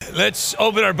Let's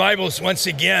open our Bibles once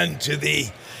again to the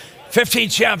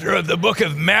 15th chapter of the book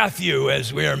of Matthew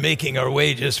as we are making our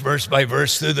way just verse by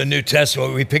verse through the New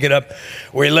Testament. We pick it up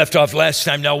where we left off last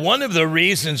time. Now, one of the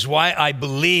reasons why I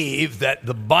believe that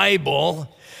the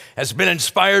Bible has been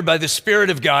inspired by the Spirit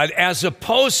of God, as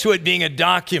opposed to it being a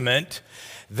document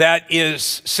that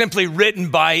is simply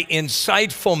written by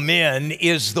insightful men,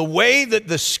 is the way that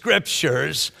the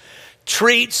Scriptures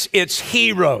treats its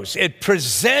heroes. It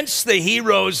presents the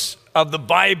heroes of the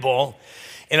Bible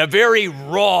in a very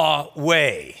raw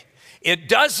way. It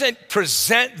doesn't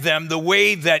present them the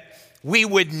way that we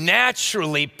would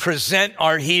naturally present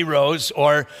our heroes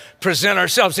or present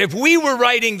ourselves. If we were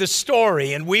writing the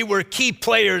story and we were key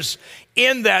players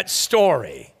in that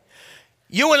story,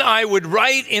 you and I would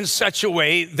write in such a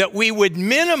way that we would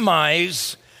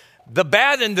minimize the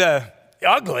bad and the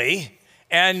ugly,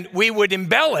 and we would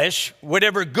embellish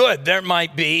whatever good there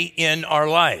might be in our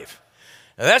life.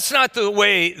 Now, that's not the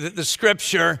way that the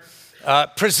Scripture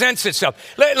presents itself.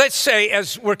 Let's say,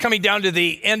 as we're coming down to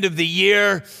the end of the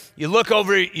year, you look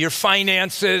over your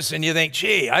finances and you think,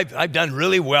 gee, I've done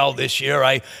really well this year.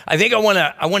 I think I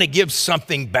want to give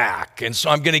something back, and so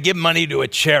I'm going to give money to a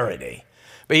charity.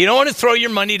 But you don't want to throw your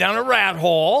money down a rat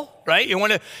hole, right? You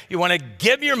want to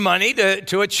give your money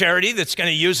to a charity that's going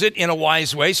to use it in a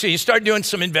wise way. So you start doing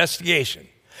some investigation.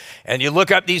 And you look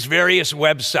up these various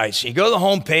websites. You go to the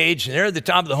homepage, and there at the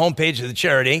top of the homepage of the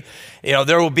charity,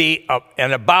 there will be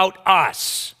an About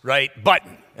Us, right,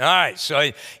 button. All right,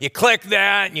 so you click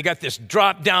that, and you got this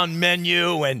drop-down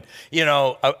menu, and,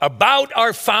 about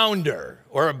our founder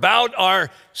or about our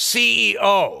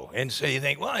CEO. And so you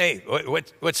think, well, hey,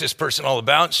 what's this person all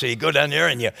about? So you go down there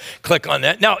and you click on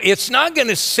that. Now, it's not going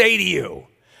to say to you,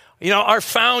 our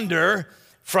founder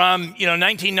from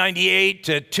 1998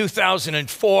 to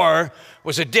 2004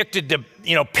 was addicted to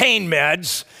pain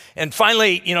meds, and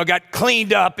finally got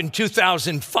cleaned up in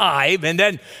 2005, and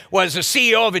then was a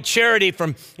CEO of a charity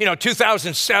from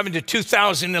 2007 to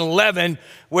 2011,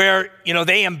 where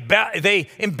they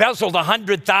embezzled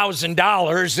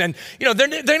 $100,000, and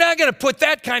they're not going to put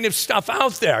that kind of stuff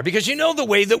out there, because the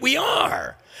way that we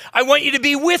are. I want you to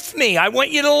be with me. I want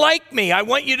you to like me. I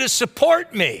want you to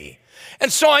support me.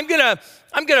 And so I'm gonna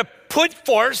put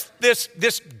forth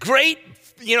this great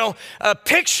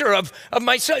picture of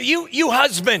myself. You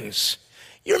husbands,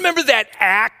 you remember that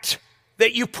act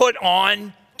that you put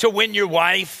on to win your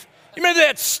wife? You remember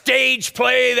that stage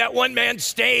play, that one-man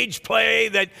stage play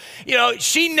that,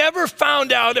 she never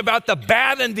found out about the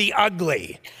bad and the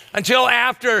ugly until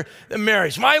after the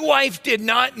marriage. My wife did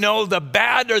not know the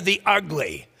bad or the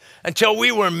ugly until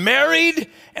we were married,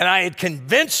 and I had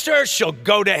convinced her she'll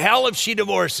go to hell if she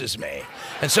divorces me.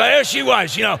 And so there she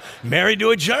was, married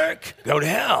to a jerk, go to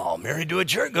hell. Married to a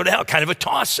jerk, go to hell. Kind of a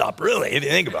toss-up, really, if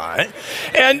you think about it.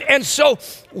 And so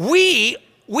we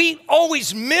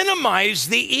always minimize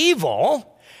the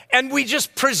evil, and we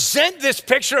just present this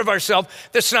picture of ourselves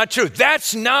that's not true.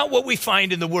 That's not what we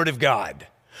find in the Word of God.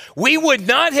 We would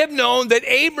not have known that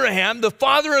Abraham, the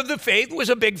father of the faith,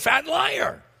 was a big fat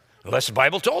liar, unless the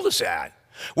Bible told us that.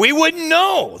 We wouldn't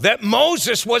know that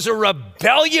Moses was a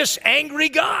rebellious, angry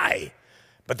guy,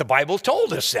 but the Bible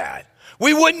told us that.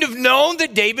 We wouldn't have known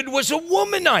that David was a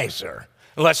womanizer,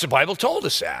 unless the Bible told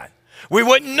us that. We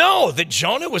wouldn't know that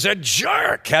Jonah was a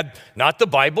jerk had not the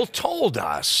Bible told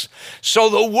us. So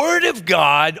the Word of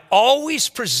God always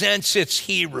presents its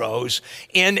heroes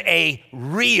in a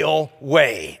real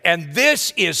way. And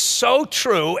this is so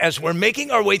true as we're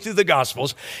making our way through the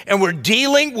Gospels and we're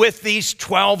dealing with these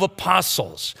 12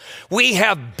 apostles. We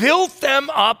have built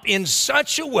them up in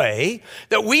such a way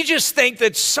that we just think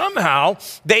that somehow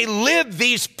they lived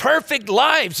these perfect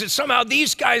lives, that somehow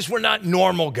these guys were not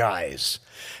normal guys.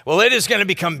 Well, it is going to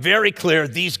become very clear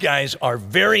these guys are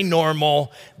very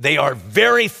normal, they are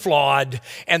very flawed,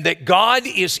 and that God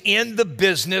is in the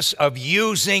business of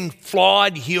using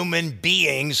flawed human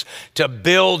beings to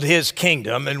build his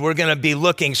kingdom. And we're going to be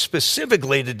looking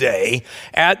specifically today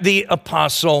at the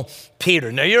Apostle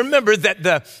Peter. Now, you remember that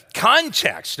the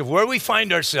context of where we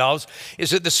find ourselves is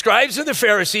that the scribes and the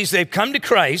Pharisees, they've come to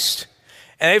Christ,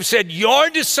 and they've said, your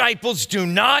disciples do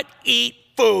not eat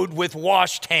food with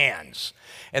washed hands.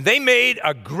 And they made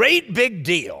a great big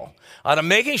deal out of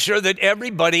making sure that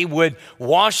everybody would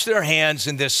wash their hands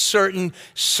in this certain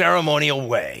ceremonial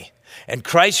way. And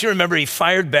Christ, you remember, he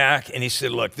fired back and he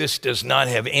said, look, this does not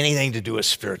have anything to do with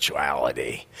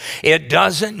spirituality. It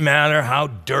doesn't matter how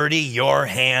dirty your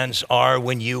hands are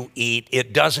when you eat.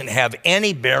 It doesn't have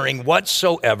any bearing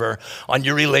whatsoever on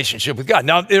your relationship with God.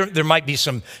 Now, there might be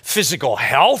some physical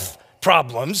health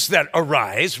problems that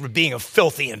arise from being a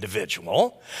filthy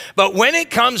individual. But when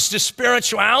it comes to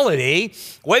spirituality,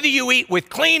 whether you eat with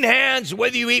clean hands,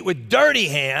 whether you eat with dirty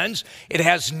hands, it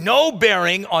has no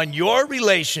bearing on your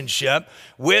relationship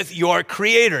with your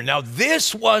Creator. Now,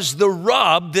 this was the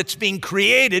rub that's being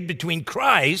created between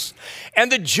Christ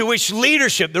and the Jewish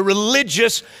leadership, the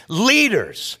religious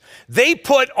leaders. They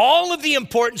put all of the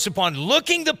importance upon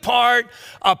looking the part,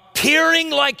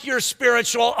 appearing like you're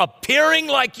spiritual, appearing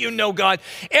like you know God.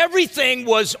 Everything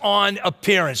was on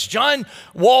appearance. John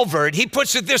Walvoord, he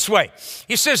puts it this way.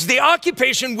 He says, the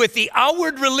occupation with the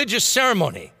outward religious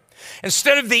ceremony,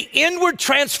 instead of the inward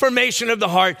transformation of the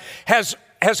heart, has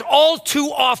all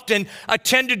too often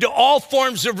attended to all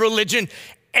forms of religion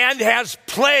and has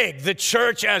plagued the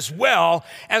church as well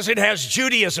as it has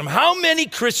Judaism. How many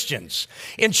Christians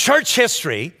in church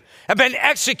history have been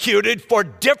executed for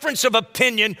difference of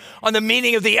opinion on the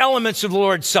meaning of the elements of the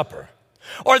Lord's Supper,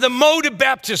 or the mode of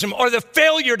baptism, or the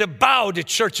failure to bow to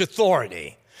church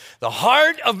authority? The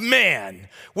heart of man,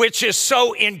 which is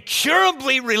so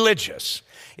incurably religious,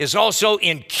 is also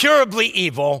incurably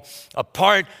evil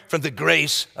apart from the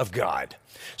grace of God.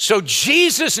 So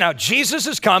Jesus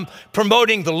has come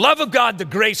promoting the love of God, the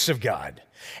grace of God.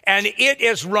 And it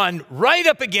is run right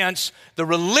up against the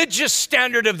religious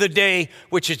standard of the day,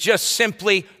 which is just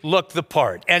simply look the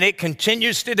part. And it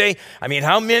continues today. I mean,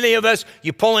 how many of us,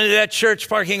 you pull into that church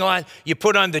parking lot, you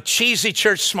put on the cheesy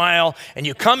church smile, and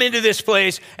you come into this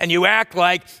place and you act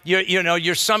like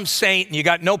you're some saint and you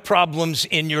got no problems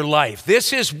in your life.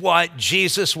 This is what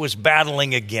Jesus was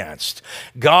battling against.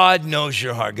 God knows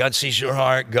your heart. God sees your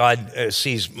heart. God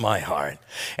sees my heart.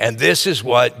 And this is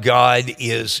what God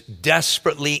is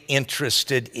desperately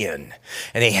interested in.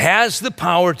 And he has the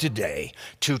power today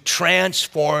to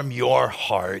transform your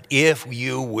heart if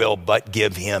you will but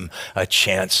give him a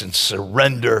chance and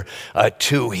surrender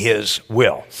to his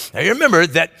will. Now you remember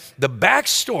that the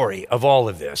backstory of all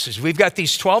of this is we've got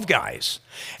these 12 guys.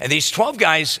 And these 12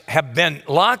 guys have been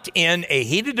locked in a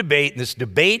heated debate. And this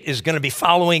debate is going to be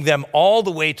following them all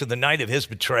the way to the night of his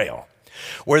betrayal,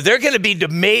 where they're going to be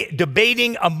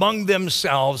debating among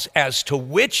themselves as to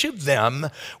which of them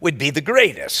would be the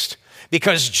greatest.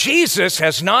 Because Jesus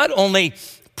has not only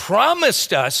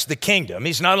promised us the kingdom,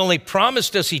 he's not only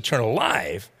promised us eternal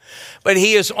life, but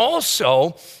he has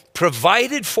also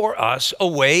provided for us a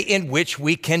way in which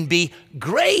we can be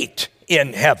great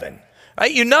in heaven.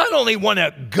 Right? You not only want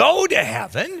to go to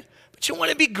heaven, but you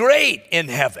want to be great in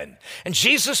heaven. And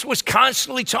Jesus was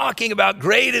constantly talking about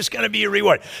great is going to be your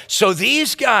reward. So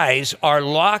these guys are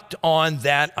locked on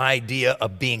that idea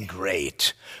of being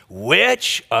great.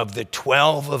 Which of the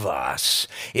 12 of us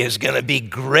is going to be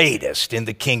greatest in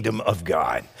the kingdom of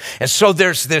God? And so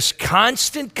there's this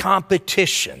constant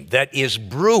competition that is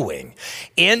brewing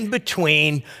in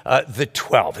between the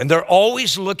 12. And they're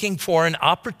always looking for an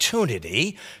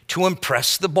opportunity to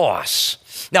impress the boss.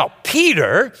 Now,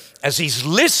 Peter, as he's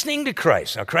listening to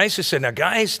Christ, now Christ has said, now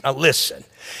guys, now listen.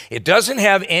 It doesn't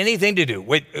have anything to do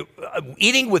with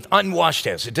eating with unwashed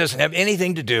hands. It doesn't have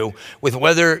anything to do with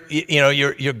whether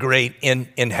you're great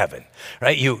in heaven,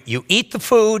 right? You eat the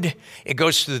food, it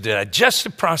goes through the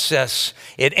digestive process,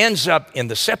 it ends up in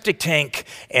the septic tank,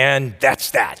 and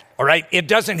that's that, all right? It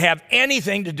doesn't have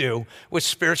anything to do with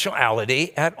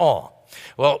spirituality at all.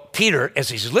 Well, Peter, as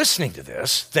he's listening to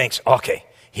this, thinks, okay,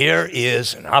 here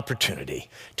is an opportunity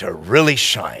to really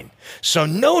shine. So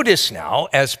notice now,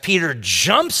 as Peter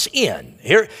jumps in,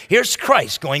 here's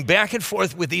Christ going back and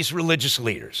forth with these religious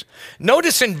leaders.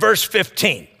 Notice in verse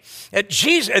 15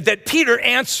 that Peter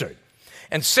answered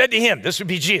and said to him, this would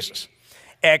be Jesus,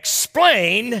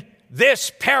 explain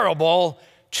this parable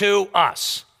to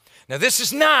us. Now, this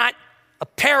is not a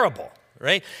parable,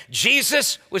 right?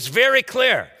 Jesus was very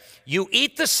clear. You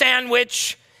eat the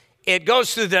sandwich, it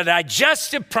goes through the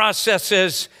digestive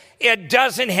processes. It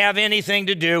doesn't have anything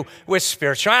to do with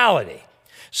spirituality.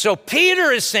 So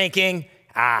Peter is thinking,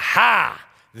 aha,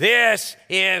 this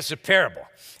is a parable.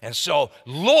 And so,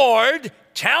 Lord,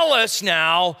 tell us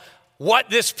now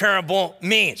what this parable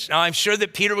means. Now, I'm sure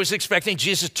that Peter was expecting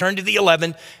Jesus to turn to the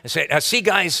 11 and say, now see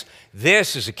guys,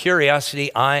 this is a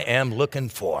curiosity I am looking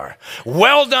for.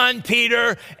 Well done,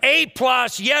 Peter. A+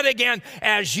 yet again,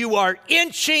 as you are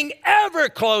inching ever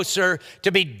closer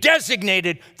to be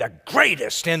designated the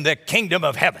greatest in the kingdom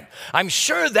of heaven. I'm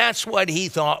sure that's what he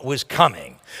thought was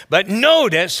coming. But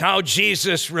notice how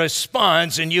Jesus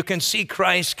responds, and you can see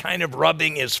Christ kind of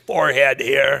rubbing his forehead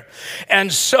here.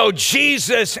 And so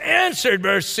Jesus answered,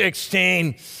 verse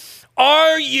 16,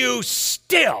 are you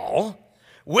still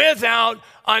without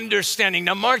understanding?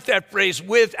 Now mark that phrase,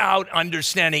 without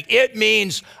understanding. It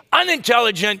means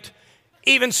unintelligent,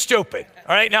 even stupid.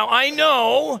 All right, now I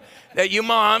know that you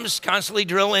moms constantly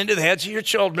drill into the heads of your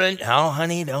children, oh,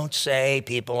 honey, don't say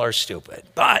people are stupid.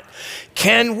 But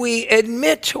can we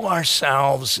admit to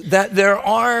ourselves that there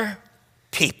are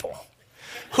people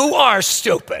who are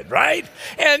stupid, right?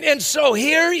 And so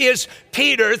here is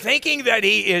Peter thinking that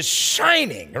he is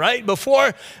shining, right,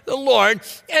 before the Lord.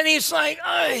 And he's like,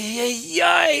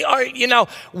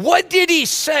 what did he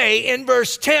say in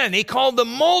verse 10? He called the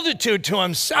multitude to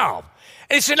himself.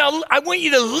 And he said, now, I want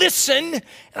you to listen, and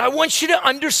I want you to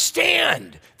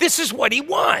understand. This is what he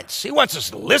wants. He wants us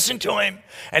to listen to him,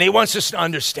 and he wants us to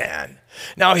understand.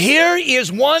 Now, here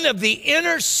is one of the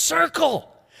inner circle.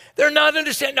 They're not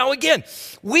understanding. Now, again,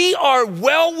 we are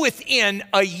well within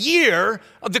a year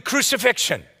of the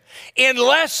crucifixion. In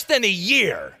less than a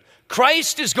year,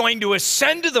 Christ is going to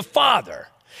ascend to the Father,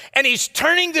 and he's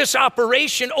turning this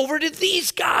operation over to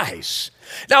these guys.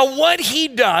 Now, what he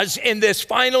does in this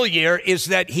final year is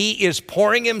that he is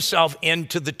pouring himself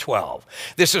into the 12.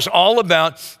 This is all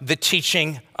about the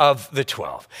teaching of the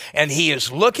 12. And he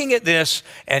is looking at this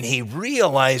and he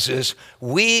realizes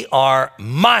we are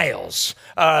miles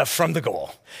from the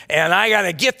goal. And I got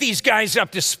to get these guys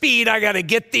up to speed. I got to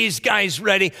get these guys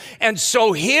ready. And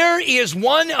so here is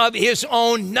one of his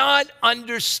own not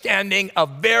understanding a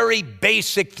very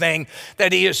basic thing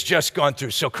that he has just gone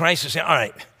through. So Christ is saying, all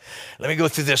right, let me go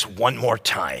through this one more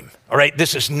time. All right,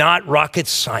 this is not rocket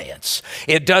science.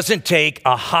 It doesn't take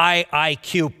a high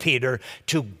IQ, Peter,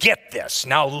 to get this.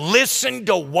 Now listen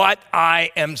to what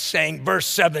I am saying. Verse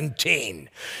 17.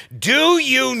 Do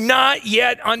you not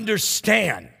yet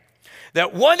understand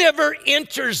that whatever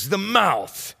enters the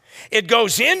mouth, it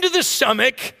goes into the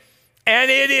stomach and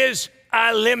it is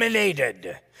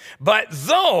eliminated? But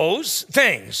those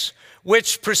things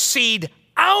which proceed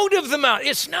out of the mouth,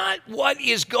 it's not what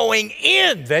is going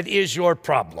in that is your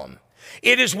problem.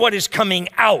 It is what is coming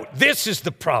out. This is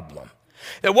the problem.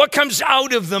 That what comes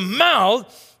out of the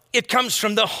mouth, it comes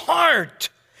from the heart,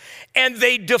 and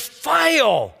they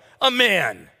defile a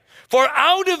man. For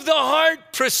out of the heart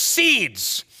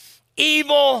proceeds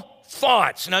evil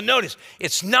thoughts. Now notice,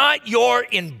 it's not your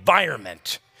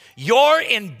environment. Your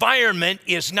environment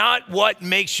is not what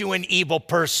makes you an evil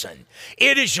person.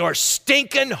 It is your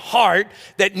stinking heart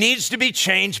that needs to be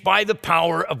changed by the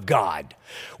power of God.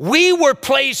 We were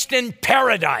placed in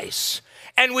paradise,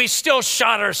 and we still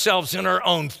shot ourselves in our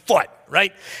own foot,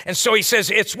 right? And so he says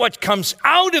it's what comes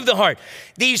out of the heart.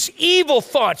 These evil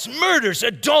thoughts, murders,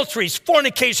 adulteries,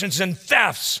 fornications, and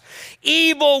thefts,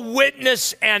 evil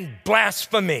witness, and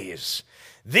blasphemies.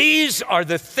 These are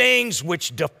the things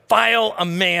which defile a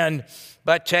man,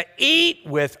 but to eat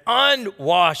with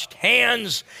unwashed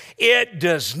hands, it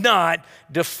does not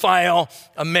defile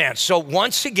a man. So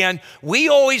once again, we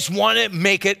always want to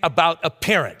make it about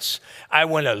appearance. I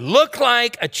want to look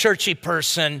like a churchy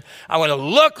person. I want to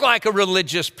look like a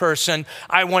religious person.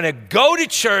 I want to go to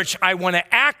church. I want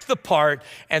to act the part,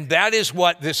 and that is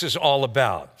what this is all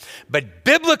about. But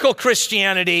biblical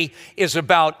Christianity is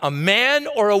about a man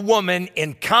or a woman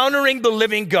encountering the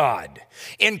living God,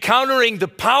 encountering the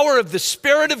power of the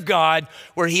Spirit of God,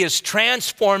 where he is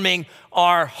transforming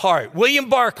our heart. William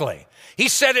Barclay, he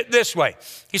said it this way.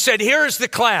 He said, here is the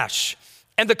clash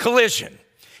and the collision.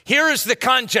 Here is the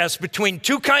contest between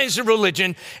two kinds of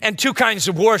religion and two kinds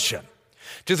of worship.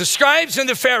 To the scribes and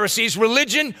the Pharisees,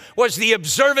 religion was the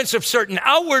observance of certain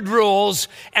outward rules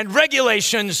and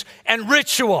regulations and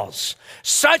rituals,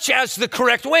 such as the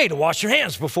correct way to wash your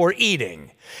hands before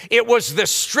eating. It was the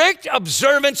strict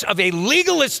observance of a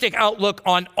legalistic outlook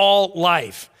on all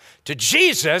life. To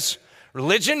Jesus,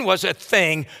 religion was a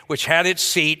thing which had its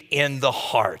seat in the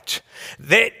heart.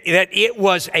 That it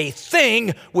was a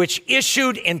thing which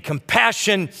issued in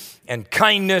compassion and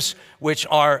kindness, which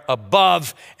are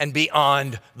above and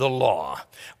beyond the law.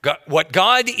 What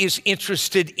God is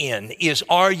interested in is,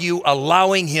 are you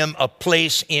allowing him a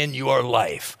place in your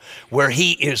life where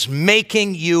he is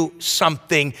making you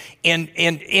something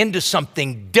into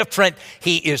something different?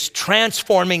 He is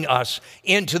transforming us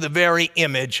into the very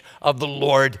image of the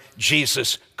Lord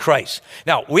Jesus Christ.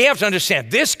 Now, we have to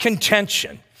understand this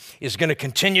contention is going to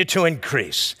continue to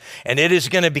increase, and it is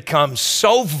going to become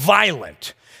so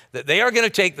violent that they are going to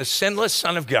take the sinless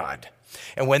Son of God,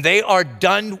 and when they are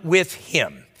done with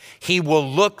him, he will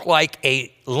look like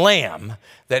a lamb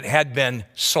that had been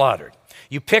slaughtered.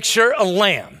 You picture a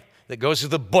lamb that goes to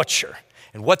the butcher,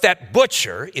 and what that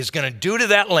butcher is going to do to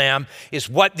that lamb is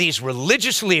what these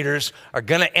religious leaders are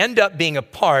going to end up being a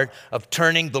part of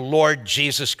turning the Lord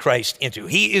Jesus Christ into.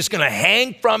 He is going to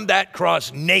hang from that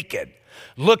cross naked,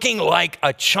 looking like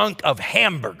a chunk of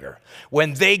hamburger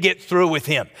when they get through with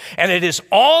him. And it is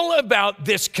all about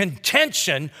this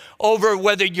contention over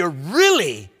whether you're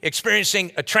really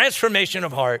experiencing a transformation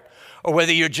of heart or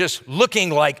whether you're just looking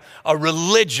like a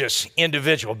religious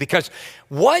individual. Because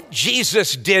what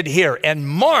Jesus did here, and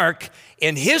Mark,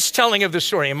 in his telling of the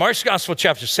story, in Mark's Gospel,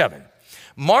 chapter 7,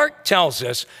 Mark tells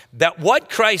us that what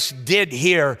Christ did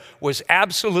here was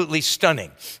absolutely stunning.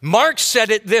 Mark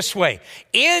said it this way: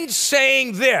 in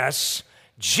saying this,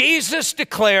 Jesus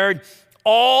declared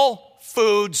all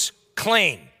foods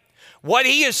clean. What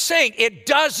he is saying, it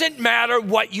doesn't matter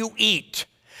what you eat.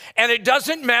 And it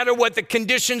doesn't matter what the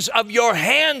conditions of your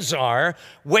hands are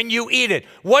when you eat it.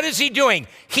 What is he doing?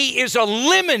 He is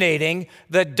eliminating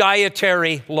the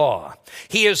dietary law.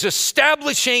 He is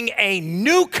establishing a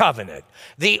new covenant.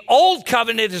 The old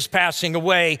covenant is passing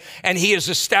away, and he is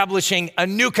establishing a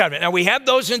new covenant. Now, we have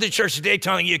those in the church today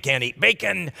telling you can't eat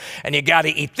bacon, and you got to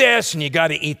eat this, and you got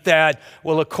to eat that.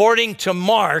 Well, according to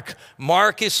Mark,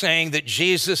 Mark is saying that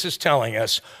Jesus is telling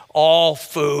us all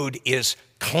food is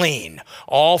clean.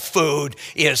 All food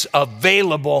is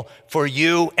available for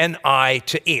you and I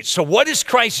to eat. So what does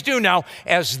Christ do now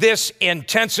as this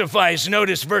intensifies?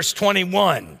 Notice verse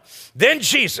 21. Then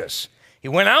Jesus, he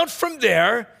went out from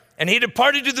there and he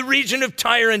departed to the region of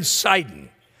Tyre and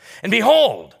Sidon. And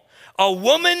behold, a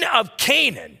woman of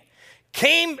Canaan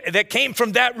came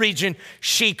from that region.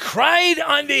 She cried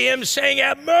unto him, saying,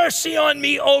 have mercy on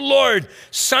me, O Lord,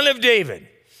 Son of David.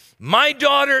 My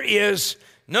daughter is,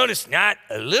 notice, not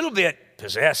a little bit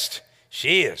possessed.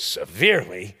 She is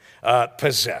severely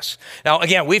possessed. Now,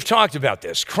 again, we've talked about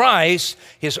this. Christ,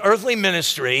 his earthly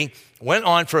ministry went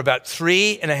on for about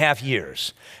 3.5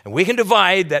 years. And we can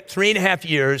divide that 3.5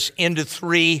 years into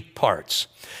 3 parts.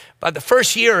 But the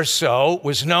first year or so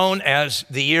was known as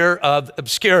the year of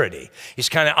obscurity. He's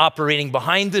kind of operating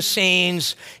behind the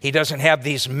scenes. He doesn't have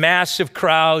these massive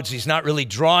crowds. He's not really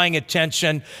drawing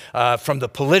attention from the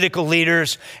political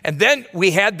leaders. And then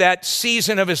we had that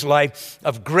season of his life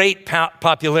of great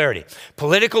popularity.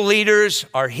 Political leaders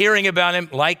are hearing about him,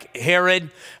 like Herod.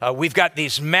 We've got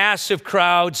these massive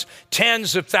crowds.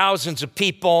 Tens of thousands of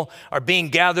people are being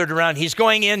gathered around. He's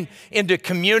going into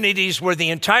communities where the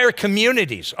entire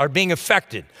communities are being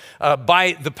affected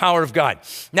by the power of God.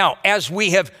 Now, as we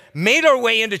have made our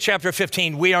way into chapter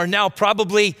 15, we are now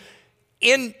probably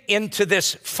into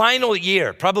this final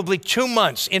year, probably 2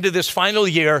 months into this final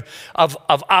year of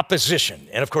opposition.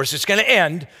 And of course, it's going to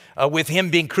end with him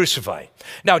being crucified.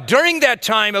 Now, during that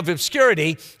time of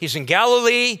obscurity, he's in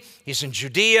Galilee, he's in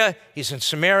Judea, he's in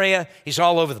Samaria, he's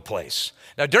all over the place.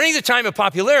 Now, during the time of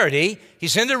popularity,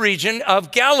 he's in the region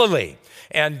of Galilee.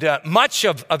 And much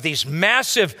of these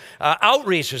massive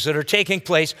outreaches that are taking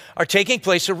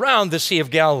place around the Sea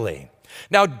of Galilee.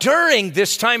 Now, during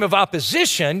this time of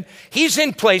opposition, he's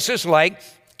in places like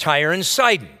Tyre and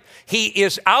Sidon. He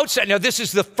is outside. Now, this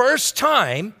is the first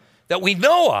time that we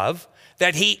know of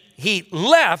that he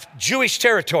left Jewish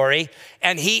territory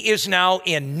and he is now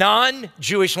in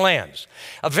non-Jewish lands.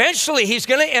 Eventually, he's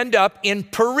going to end up in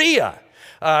Perea.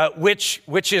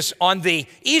 Which is on the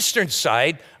eastern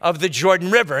side of the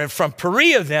Jordan River. And from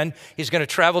Perea, then, he's going to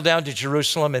travel down to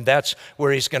Jerusalem, and that's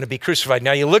where he's going to be crucified.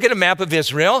 Now, you look at a map of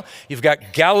Israel, you've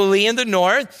got Galilee in the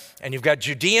north, and you've got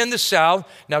Judea in the south.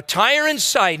 Now, Tyre and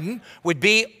Sidon would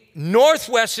be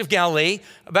northwest of Galilee,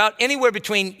 about anywhere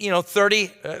between 30,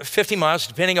 50 miles,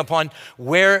 depending upon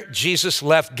where Jesus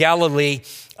left Galilee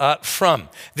from.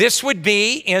 This would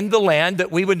be in the land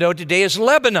that we would know today as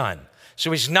Lebanon. So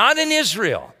he's not in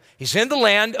Israel. He's in the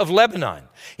land of Lebanon.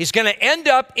 He's going to end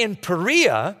up in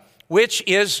Perea, which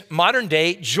is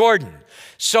modern-day Jordan.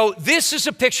 So this is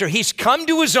a picture. He's come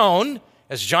to his own,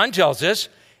 as John tells us,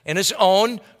 and his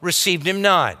own received him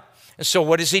not. And so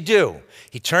what does he do?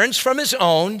 He turns from his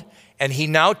own, and he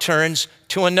now turns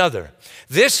to another.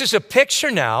 This is a picture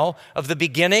now of the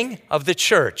beginning of the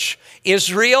church.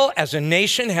 Israel as a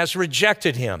nation has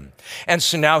rejected him. And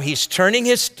so now he's turning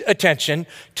his attention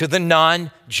to the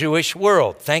non-Jewish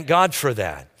world. Thank God for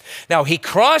that. Now he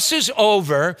crosses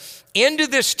over into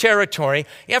this territory.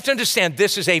 You have to understand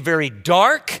this is a very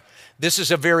dark, this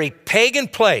is a very pagan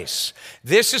place.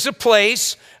 This is a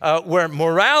place where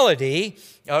morality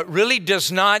really does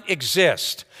not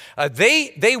exist.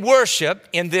 They worship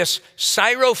in this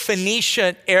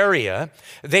Syrophoenician area.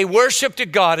 They worshiped a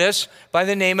goddess by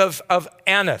the name of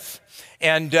Anath.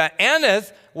 And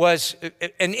Anath was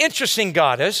an interesting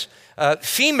goddess,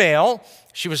 female.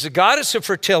 She was the goddess of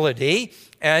fertility,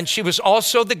 and she was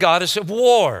also the goddess of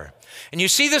war. And you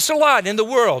see this a lot in the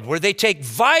world where they take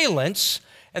violence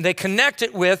and they connect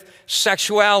it with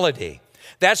sexuality.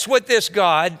 That's what this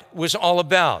God was all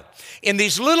about. In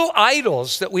these little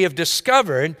idols that we have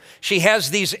discovered, she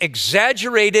has these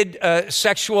exaggerated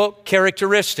sexual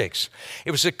characteristics.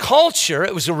 It was a culture,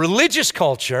 it was a religious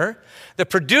culture that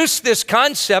produced this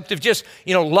concept of just,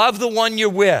 love the one you're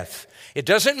with. It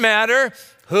doesn't matter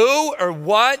who or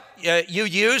what you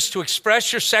use to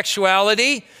express your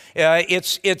sexuality.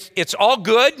 It's all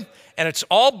good and it's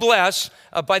all blessed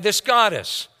by this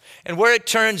goddess. And where it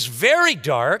turns very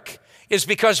dark is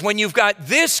because when you've got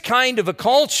this kind of a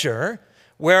culture,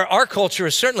 where our culture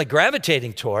is certainly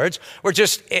gravitating towards, where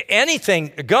just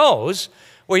anything goes,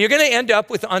 well, you're going to end up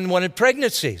with unwanted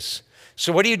pregnancies.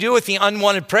 So what do you do with the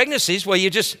unwanted pregnancies? Well, you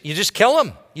just kill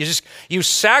them. You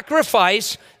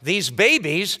sacrifice these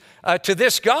babies to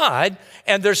this God,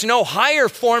 and there's no higher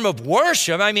form of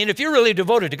worship. I mean, if you're really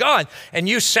devoted to God and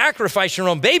you sacrifice your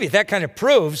own baby, that kind of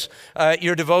proves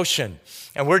your devotion.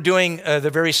 And we're doing the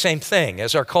very same thing.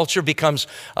 As our culture becomes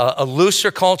a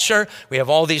looser culture, we have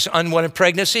all these unwanted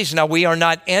pregnancies. Now, we are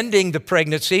not ending the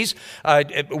pregnancies,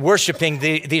 worshiping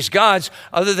these gods,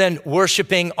 other than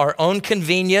worshiping our own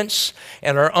convenience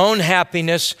and our own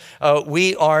happiness.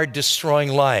 We are destroying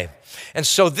life. And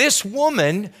so this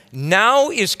woman now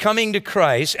is coming to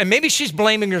Christ, and maybe she's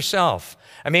blaming herself.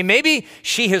 I mean, maybe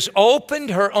she has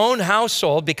opened her own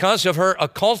household because of her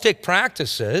occultic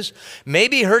practices.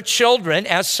 Maybe her children,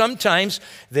 as sometimes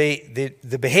the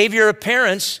behavior of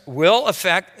parents will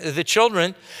affect the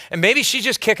children. And maybe she's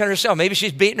just kicking herself. Maybe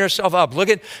she's beating herself up. Look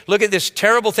at this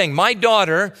terrible thing. My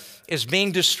daughter is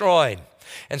being destroyed.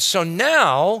 And so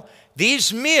now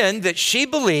these men that she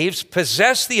believes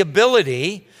possess the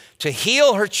ability to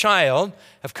heal her child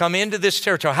have come into this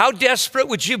territory. How desperate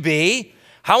would you be?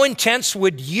 How intense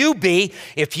would you be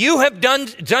if you have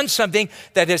done something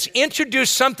that has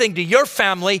introduced something to your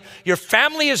family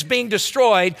is being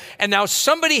destroyed, and now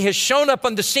somebody has shown up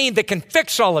on the scene that can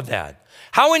fix all of that?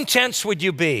 How intense would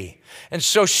you be? And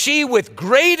so she, with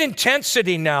great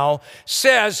intensity now,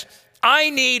 says,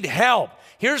 I need help.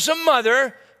 Here's a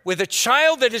mother with a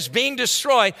child that is being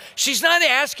destroyed. She's not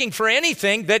asking for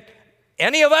anything that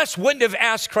any of us wouldn't have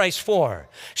asked Christ for.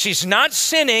 She's not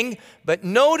sinning, but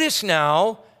notice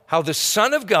now how the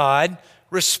Son of God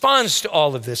responds to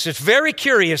all of this. It's very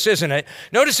curious, isn't it?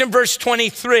 Notice in verse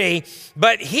 23,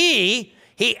 but he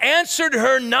answered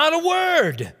her not a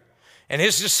word. And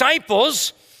his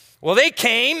disciples, well, they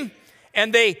came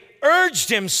and they urged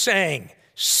him, saying,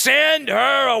 send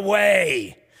her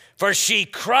away, for she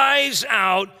cries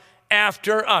out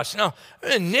after us. Now,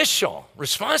 an initial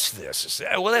response to this is,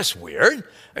 well, that's weird.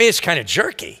 I mean, it's kind of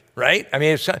jerky, right? I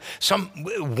mean, it's some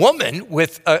woman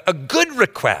with a good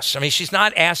request. I mean, she's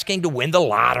not asking to win the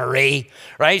lottery,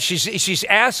 right? She's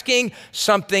asking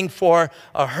something for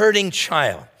a hurting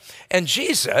child. And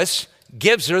Jesus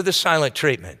gives her the silent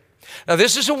treatment. Now,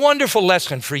 this is a wonderful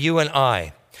lesson for you and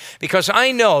I, because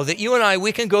I know that you and I,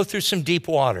 we can go through some deep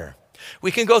water.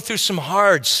 We can go through some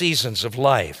hard seasons of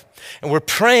life. And we're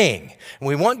praying, and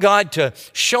we want God to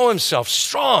show himself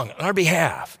strong on our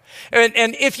behalf.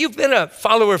 And if you've been a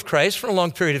follower of Christ for a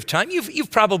long period of time, you've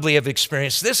probably have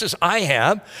experienced this as I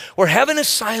have, where heaven is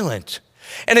silent.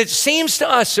 And it seems to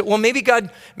us that, well, maybe God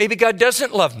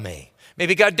doesn't love me.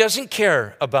 Maybe God doesn't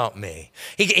care about me.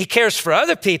 He cares for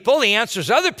other people. He answers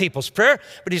other people's prayer,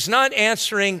 but he's not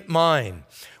answering mine.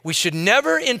 We should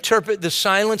never interpret the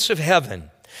silence of heaven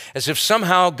as if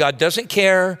somehow God doesn't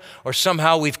care, or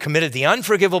somehow we've committed the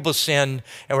unforgivable sin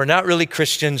and we're not really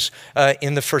Christians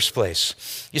in the first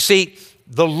place. You see,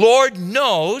 the Lord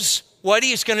knows what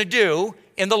he's going to do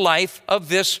in the life of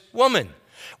this woman.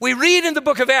 We read in the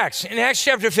book of Acts, in Acts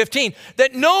chapter 15,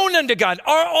 that known unto God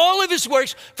are all of his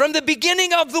works from the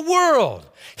beginning of the world.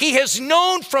 He has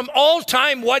known from all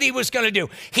time what he was going to do.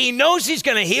 He knows he's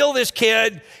going to heal this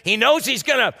kid. He knows he's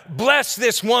going to bless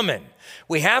this woman.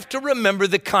 We have to remember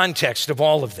the context of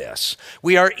all of this.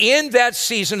 We are in that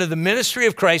season of the ministry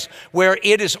of Christ where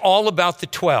it is all about the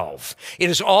 12. It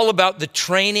is all about the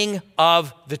training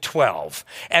of the 12.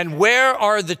 And where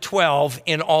are the 12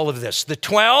 in all of this? The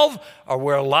 12 are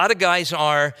where a lot of guys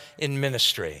are in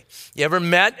ministry. You ever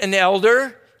met an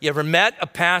elder? You ever met a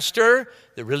pastor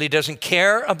that really doesn't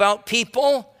care about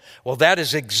people? Well, that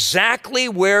is exactly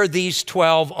where these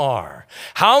 12 are.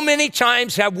 How many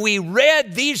times have we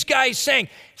read these guys saying,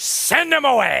 send them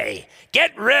away,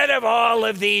 get rid of all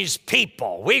of these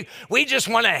people. We just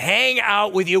want to hang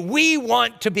out with you. We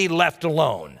want to be left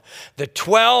alone. The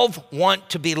 12 want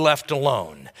to be left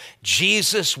alone.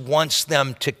 Jesus wants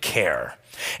them to care.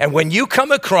 And when you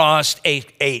come across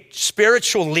a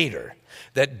spiritual leader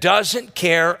that doesn't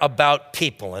care about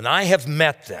people, and I have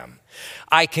met them,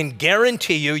 I can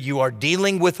guarantee you, you are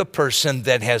dealing with a person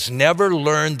that has never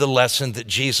learned the lesson that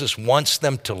Jesus wants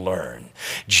them to learn.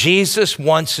 Jesus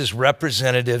wants his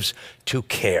representatives to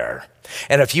care.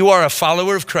 And if you are a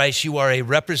follower of Christ, you are a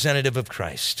representative of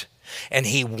Christ. And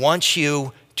he wants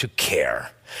you to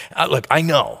care. Look, I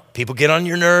know people get on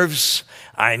your nerves.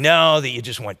 I know that you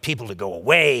just want people to go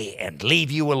away and leave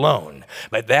you alone.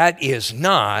 But that is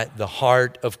not the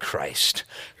heart of Christ.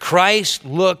 Christ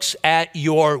looks at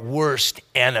your worst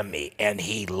enemy and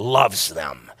he loves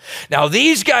them. Now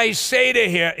these guys say to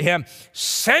him,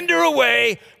 send her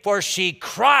away, for she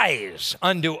cries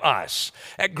unto us.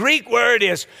 That Greek word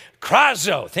is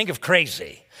krazo. Think of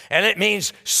crazy. And it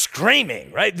means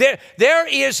screaming, right? There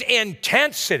is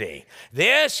intensity.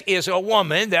 This is a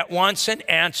woman that wants an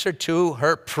answer to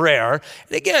her prayer.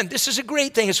 And again, this is a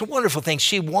great thing. It's a wonderful thing.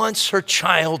 She wants her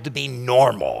child to be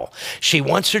normal. She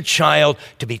wants her child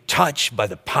to be touched by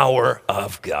the power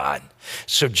of God.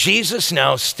 So Jesus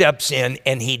now steps in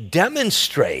and he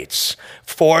demonstrates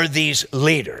for these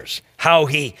leaders how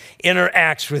he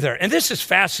interacts with her. And this is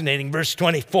fascinating, verse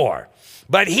 24.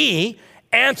 But he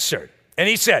answered, and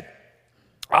he said,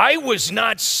 I was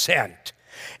not sent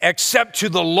except to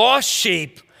the lost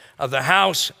sheep of the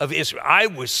house of Israel. I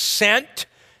was sent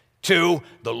to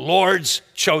the Lord's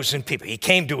chosen people. He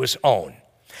came to his own.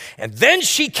 And then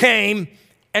she came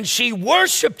and she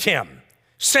worshiped him,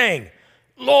 saying,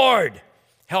 Lord,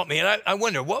 help me. And I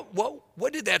wonder,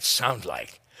 what did that sound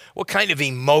like? What kind of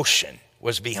emotion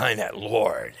was behind that?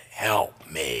 Lord, help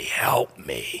me, help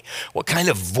me. What kind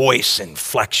of voice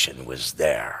inflection was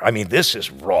there? I mean, this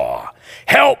is raw.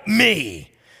 Help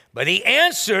me. But he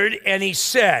answered and he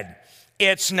said,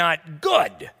 it's not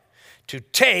good to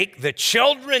take the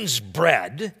children's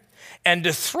bread and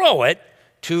to throw it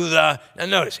to the, now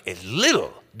notice, it's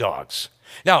little dogs.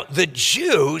 Now, the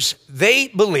Jews, they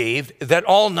believed that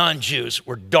all non-Jews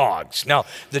were dogs. Now,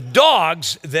 the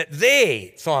dogs that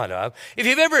they thought of, if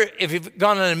you've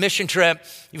gone on a mission trip,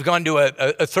 you've gone to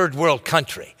a third world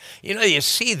country, you know, you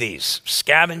see these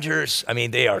scavengers. I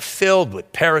mean, they are filled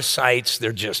with parasites.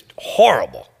 They're just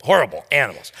horrible, horrible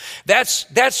animals.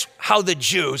 That's how the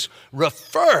Jews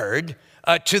referred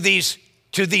to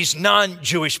these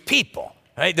non-Jewish people.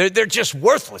 Right? They're just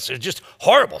worthless. They're just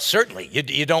horrible. Certainly,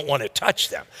 you don't want to touch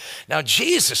them. Now,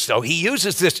 Jesus, though, he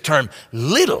uses this term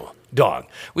little dog,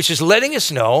 which is letting us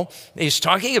know he's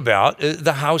talking about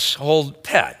the household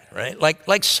pet, right?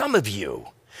 Like some of you,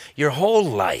 your whole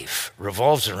life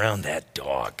revolves around that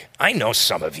dog. I know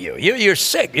some of you. You're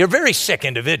sick. You're very sick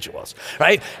individuals,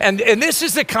 right? And this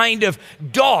is the kind of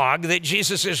dog that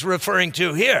Jesus is referring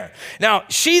to here. Now,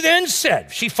 she then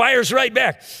said, she fires right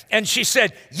back, and she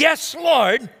said, yes,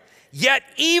 Lord, yet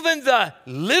even the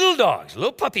little dogs,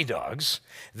 little puppy dogs,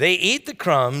 they eat the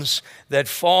crumbs that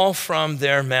fall from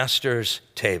their master's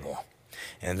table.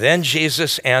 And then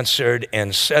Jesus answered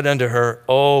and said unto her,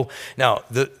 oh, now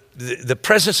the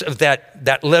presence of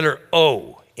that letter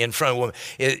O in front of a woman,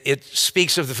 it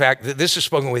speaks of the fact that this is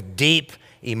spoken with deep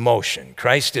emotion.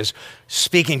 Christ is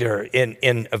speaking to her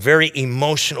in a very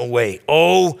emotional way.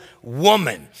 Oh,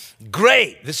 woman,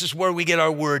 great. This is where we get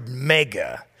our word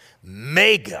mega.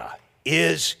 Mega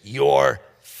is your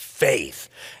faith.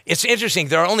 It's interesting.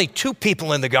 There are only two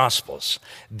people in the Gospels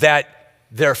that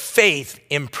their faith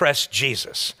impressed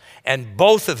Jesus. And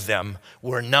both of them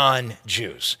were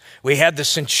non-Jews. We had the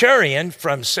centurion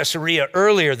from Caesarea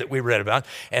earlier that we read about,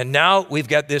 and now we've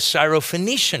got this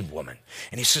Syrophoenician woman.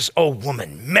 And he says, oh,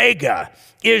 woman, mega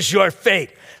is your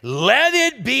faith. Let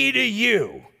it be to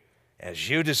you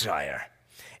as you desire.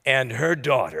 And her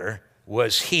daughter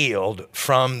was healed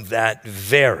from that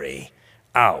very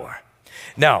hour.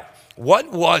 Now,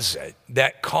 what was it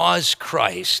that caused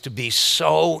Christ to be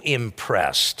so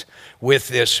impressed with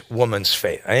this woman's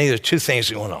faith? I think there are two things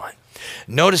going on.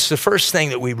 Notice the first thing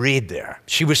that we read there.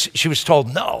 She was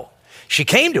told no. She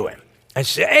came to him and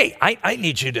said, hey, I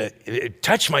need you to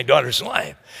touch my daughter's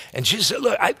life. And she said,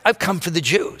 look, I've come for the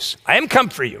Jews. I am come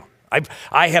for you.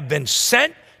 I have been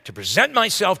sent to present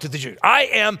myself to the Jews. I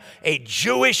am a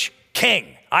Jewish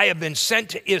king. I have been sent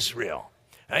to Israel.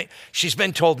 Right? She's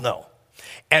been told no.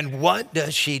 And what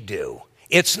does she do?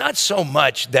 It's not so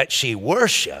much that she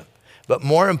worshiped, but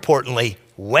more importantly,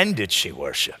 when did she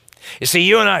worship? You see,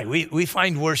 you and I, we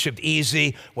find worship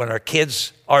easy when our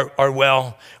kids are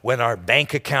well, when our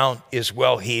bank account is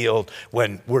well healed,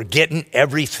 when we're getting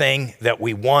everything that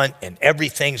we want and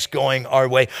everything's going our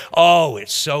way. Oh,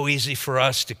 it's so easy for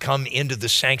us to come into the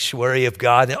sanctuary of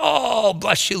God and, oh,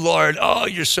 bless you, Lord. Oh,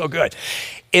 you're so good.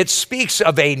 It speaks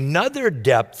of another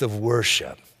depth of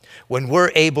worship when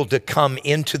we're able to come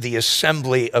into the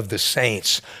assembly of the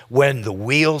saints, when the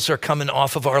wheels are coming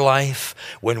off of our life,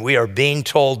 when we are being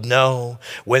told no,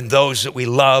 when those that we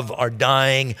love are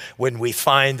dying, when we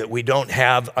find that we don't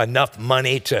have enough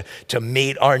money to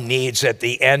meet our needs at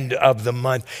the end of the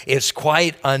month. It's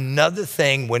quite another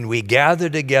thing when we gather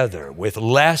together with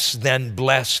less than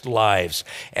blessed lives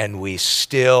and we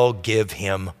still give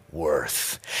him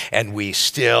worth, and we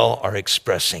still are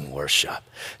expressing worship.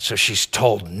 So she's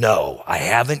told, no, I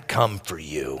haven't come for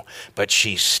you, but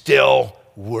she still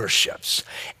worships.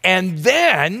 And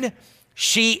then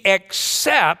she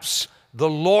accepts the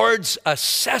Lord's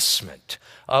assessment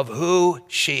of who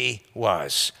she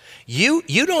was. You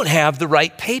don't have the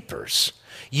right papers.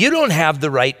 You don't have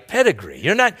the right pedigree.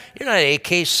 You're not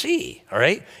AKC, all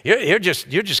right? You're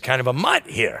just kind of a mutt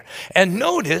here. And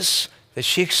notice that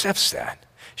she accepts that.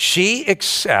 She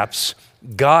accepts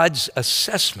God's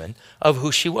assessment of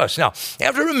who she was. Now, you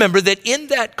have to remember that in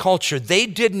that culture, they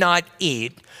did not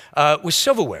eat with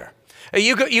silverware.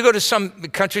 You go to some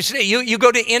countries today. You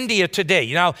go to India today.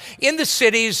 You know, in the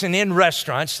cities and in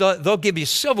restaurants, they'll give you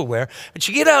silverware. But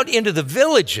you get out into the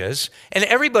villages, and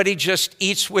everybody just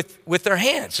eats with their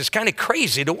hands. It's kind of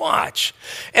crazy to watch.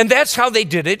 And that's how they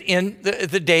did it in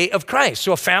the day of Christ.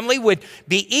 So a family would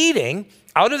be eating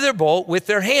out of their bowl with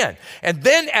their hand. And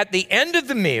then at the end of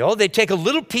the meal, they'd take a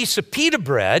little piece of pita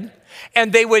bread,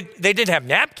 and they didn't have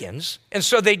napkins, and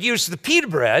so they'd use the pita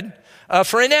bread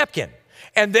for a napkin.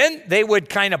 And then they would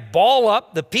kind of ball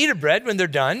up the pita bread when they're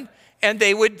done, and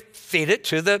they would feed it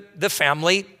to the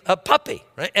family puppy.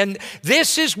 Right? And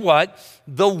this is what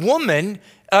the woman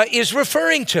is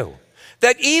referring to,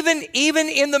 that even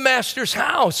in the master's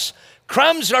house,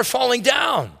 crumbs are falling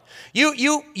down.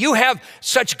 You have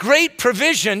such great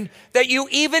provision that you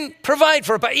even provide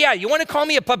for it. But yeah, you want to call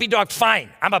me a puppy dog? Fine,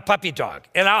 I'm a puppy dog.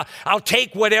 And I'll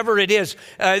take whatever it is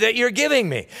that you're giving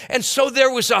me. And so there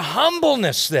was a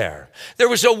humbleness there. There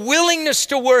was a willingness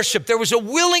to worship. There was a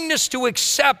willingness to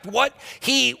accept what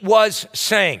he was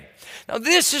saying. Now,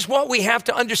 this is what we have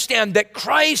to understand, that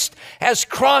Christ has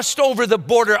crossed over the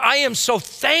border. I am so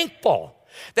thankful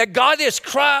that God has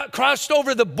crossed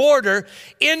over the border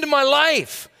into my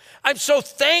life. I'm so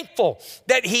thankful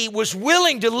that he was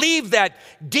willing to leave that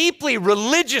deeply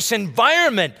religious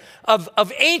environment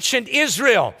of ancient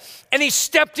Israel, and he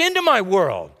stepped into my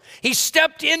world. He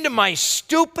stepped into my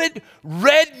stupid,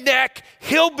 redneck,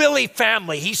 hillbilly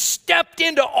family. He stepped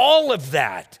into all of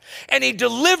that, and he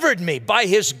delivered me by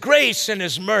his grace and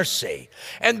his mercy.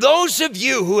 And those of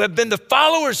you who have been the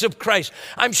followers of Christ,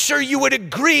 I'm sure you would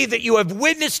agree that you have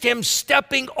witnessed him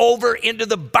stepping over into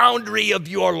the boundary of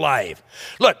your life.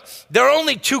 Look, there are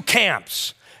only two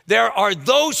camps. There are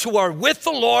those who are with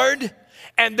the Lord,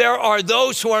 and there are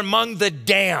those who are among the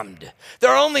damned. There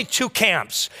are only two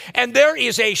camps, and there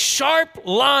is a sharp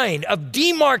line of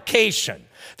demarcation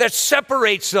that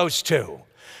separates those two.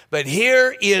 But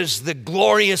here is the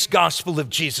glorious gospel of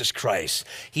Jesus Christ.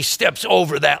 He steps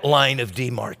over that line of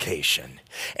demarcation,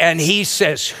 and he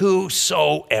says,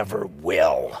 whosoever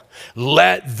will,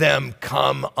 let them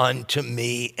come unto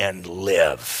me and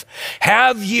live.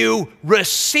 Have you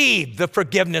received the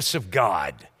forgiveness of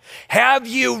God? Have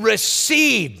you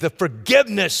received the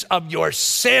forgiveness of your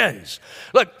sins?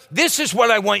 Look, this is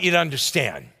what I want you to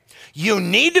understand. You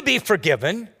need to be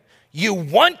forgiven. You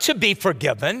want to be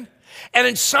forgiven. And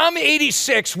in Psalm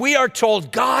 86, we are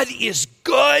told God is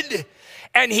good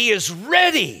and he is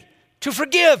ready to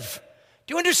forgive.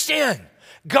 Do you understand?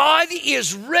 God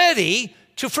is ready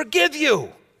to forgive you.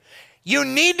 You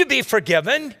need to be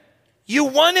forgiven. You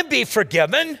want to be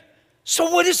forgiven.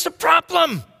 So what is the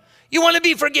problem? You want to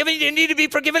be forgiven, you need to be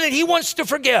forgiven, and he wants to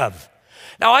forgive.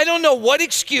 Now, I don't know what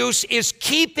excuse is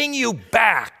keeping you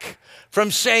back from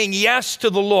saying yes to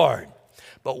the Lord,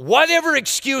 but whatever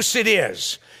excuse it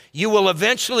is, you will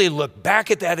eventually look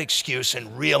back at that excuse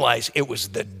and realize it was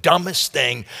the dumbest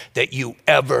thing that you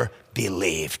ever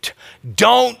believed.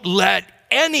 Don't let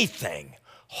anything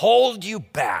hold you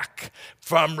back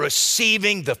from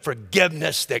receiving the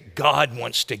forgiveness that God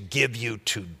wants to give you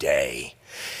today.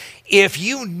 If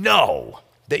you know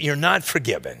that you're not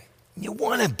forgiven, you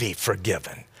want to be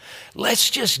forgiven, let's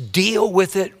just deal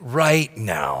with it right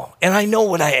now. And I know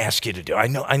what I ask you to do. I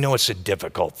know it's a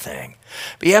difficult thing.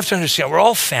 But you have to understand, we're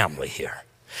all family here.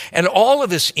 And all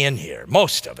of us in here,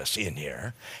 most of us in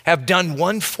here, have done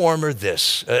one form or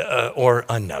this or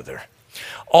another.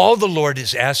 All the Lord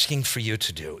is asking for you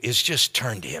to do is just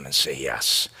turn to him and say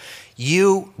yes.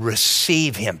 You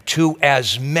receive him. To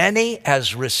as many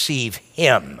as receive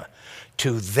him,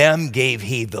 to them gave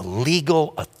he the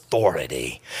legal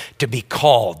authority to be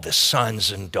called the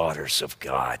sons and daughters of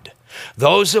God.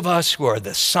 Those of us who are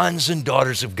the sons and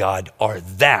daughters of God are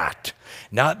that,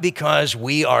 not because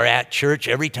we are at church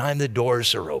every time the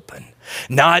doors are open,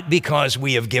 not because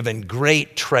we have given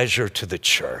great treasure to the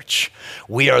church.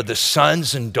 We are the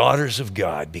sons and daughters of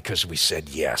God because we said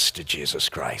yes to Jesus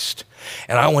Christ.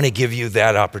 And I want to give you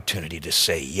that opportunity to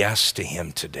say yes to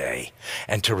him today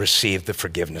and to receive the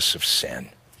forgiveness of sin.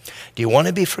 Do you want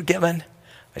to be forgiven?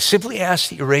 I simply ask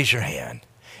that you raise your hand,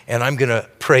 and I'm going to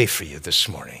pray for you this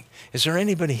morning. Is there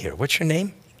anybody here? What's your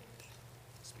name?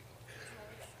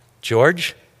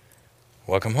 George?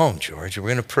 Welcome home, George. We're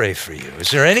going to pray for you.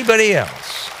 Is there anybody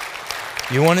else?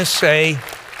 You want to say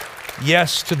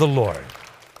yes to the Lord?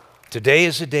 Today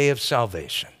is a day of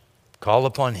salvation. Call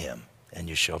upon him, and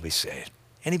you shall be saved.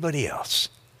 Anybody else?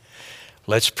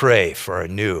 Let's pray for our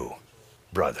new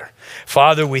brother.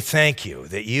 Father, we thank you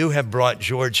that you have brought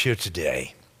George here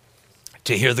today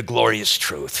to hear the glorious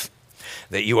truth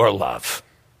that you are love,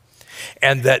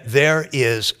 and that there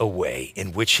is a way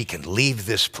in which he can leave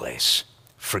this place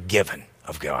forgiven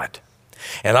of God.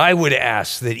 And I would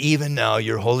ask that even now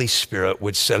your Holy Spirit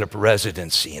would set up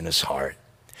residency in his heart,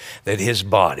 that his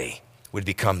body would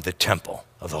become the temple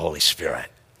of the Holy Spirit.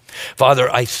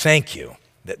 Father, I thank you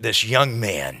that this young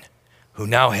man who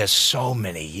now has so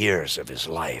many years of his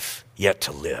life yet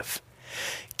to live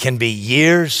can be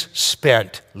years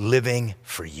spent living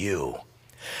for you.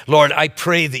 Lord, I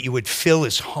pray that you would fill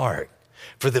his heart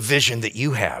for the vision that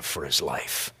you have for his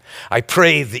life. I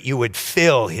pray that you would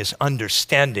fill his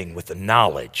understanding with the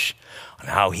knowledge on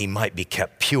how he might be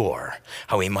kept pure,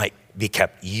 how he might be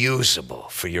kept usable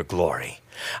for your glory.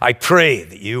 I pray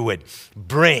that you would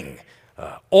bring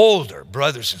older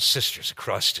brothers and sisters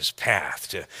across his path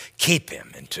to keep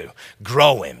him and to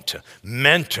grow him, to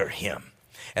mentor him.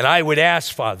 And I would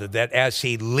ask, Father, that as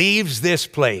he leaves this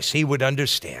place, he would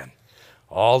understand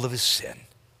all of his sin,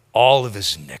 all of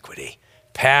his iniquity,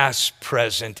 past,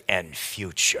 present, and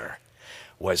future,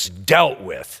 was dealt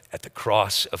with at the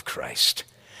cross of Christ.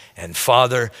 And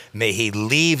Father, may he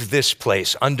leave this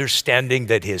place understanding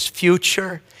that his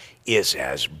future is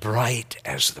as bright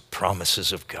as the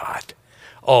promises of God.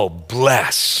 Oh,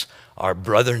 bless our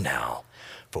brother now,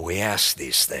 for we ask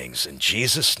these things in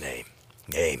Jesus' name,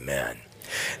 amen.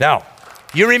 Now,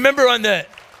 you remember on the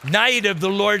night of the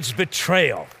Lord's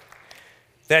betrayal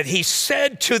that he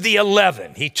said to the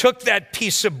 11, he took that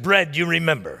piece of bread, you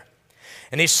remember,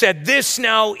 and he said, "This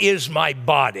now is my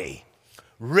body,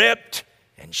 ripped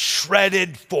and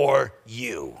shredded for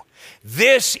you.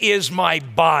 This is my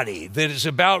body that is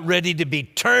about ready to be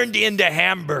turned into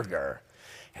hamburger,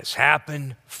 has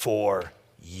happened for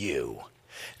you."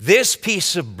 This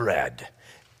piece of bread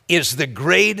is the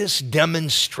greatest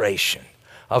demonstration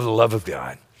of the love of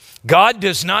God. God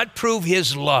does not prove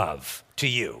his love to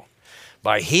you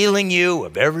by healing you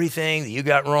of everything that you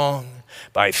got wrong,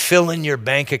 by filling your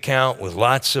bank account with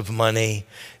lots of money.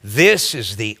 This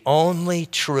is the only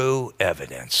true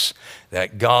evidence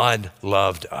that God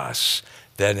loved us,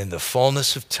 that in the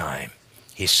fullness of time,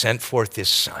 he sent forth his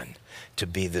son to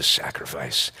be the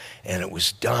sacrifice. And it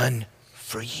was done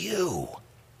for you.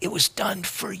 It was done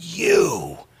for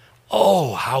you.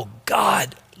 Oh, how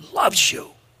God loves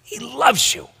you. He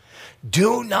loves you.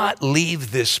 Do not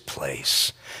leave this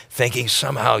place thinking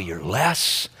somehow you're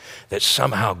less, that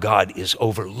somehow God is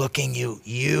overlooking you.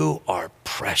 You are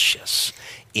precious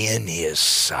in his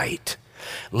sight.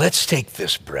 Let's take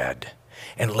this bread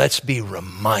and let's be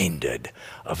reminded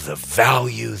of the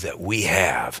value that we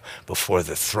have before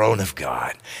the throne of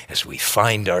God as we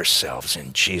find ourselves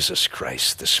in Jesus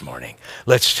Christ this morning.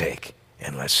 Let's take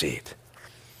and let's eat.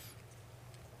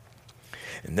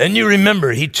 And then you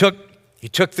remember he took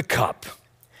the cup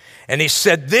and he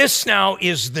said, "This now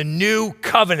is the new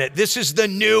covenant. This is the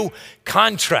new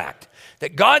contract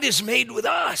that God has made with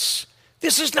us.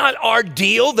 This is not our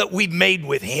deal that we've made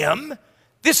with him.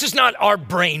 This is not our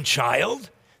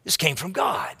brainchild. This came from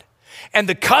God. And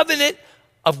the covenant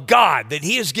of God that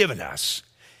he has given us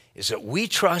is that we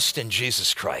trust in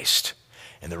Jesus Christ.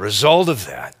 And the result of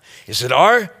that is that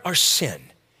our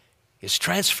sin is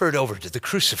transferred over to the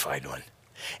crucified one.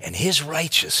 And his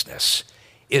righteousness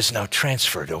is now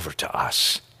transferred over to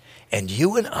us. And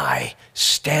you and I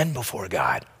stand before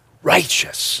God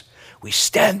righteous. We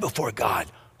stand before God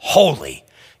holy.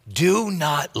 Do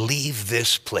not leave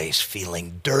this place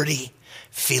feeling dirty,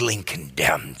 feeling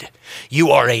condemned.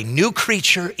 You are a new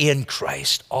creature in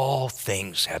Christ. All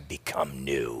things have become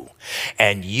new.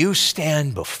 And you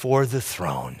stand before the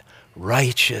throne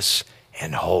righteous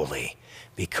and holy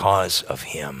because of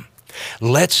him.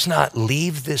 Let's not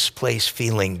leave this place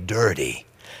feeling dirty.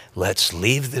 Let's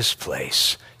leave this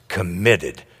place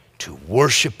committed to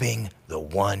worshiping the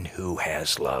one who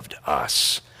has loved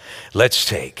us. Let's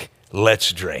take,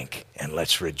 let's drink, and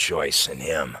let's rejoice in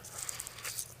him.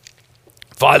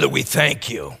 Father, we thank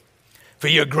you for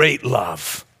your great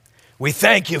love. We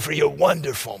thank you for your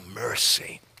wonderful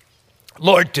mercy.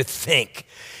 Lord, to think,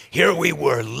 here we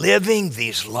were living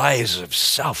these lives of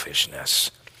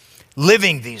selfishness,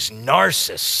 living these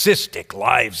narcissistic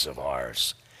lives of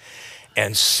ours,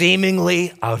 and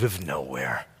seemingly out of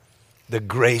nowhere, the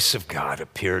grace of God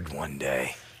appeared one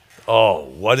day. Oh,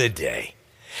 what a day.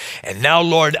 And now,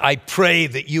 Lord, I pray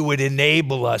that you would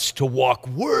enable us to walk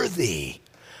worthy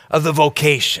of the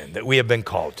vocation that we have been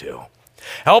called to.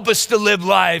 Help us to live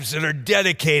lives that are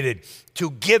dedicated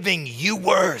to giving you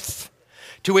worth,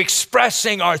 to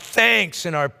expressing our thanks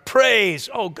and our praise.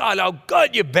 Oh God, how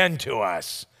good you've been to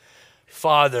us.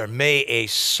 Father, may a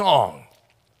song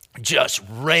just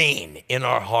reign in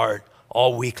our heart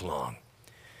all week long.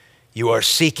 You are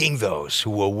seeking those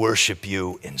who will worship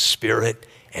you in spirit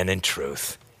and in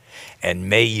truth. And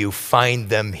may you find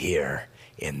them here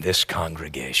in this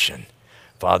congregation.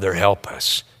 Father, help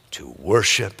us to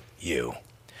worship you.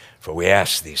 For we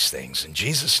ask these things in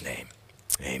Jesus' name,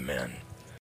 amen.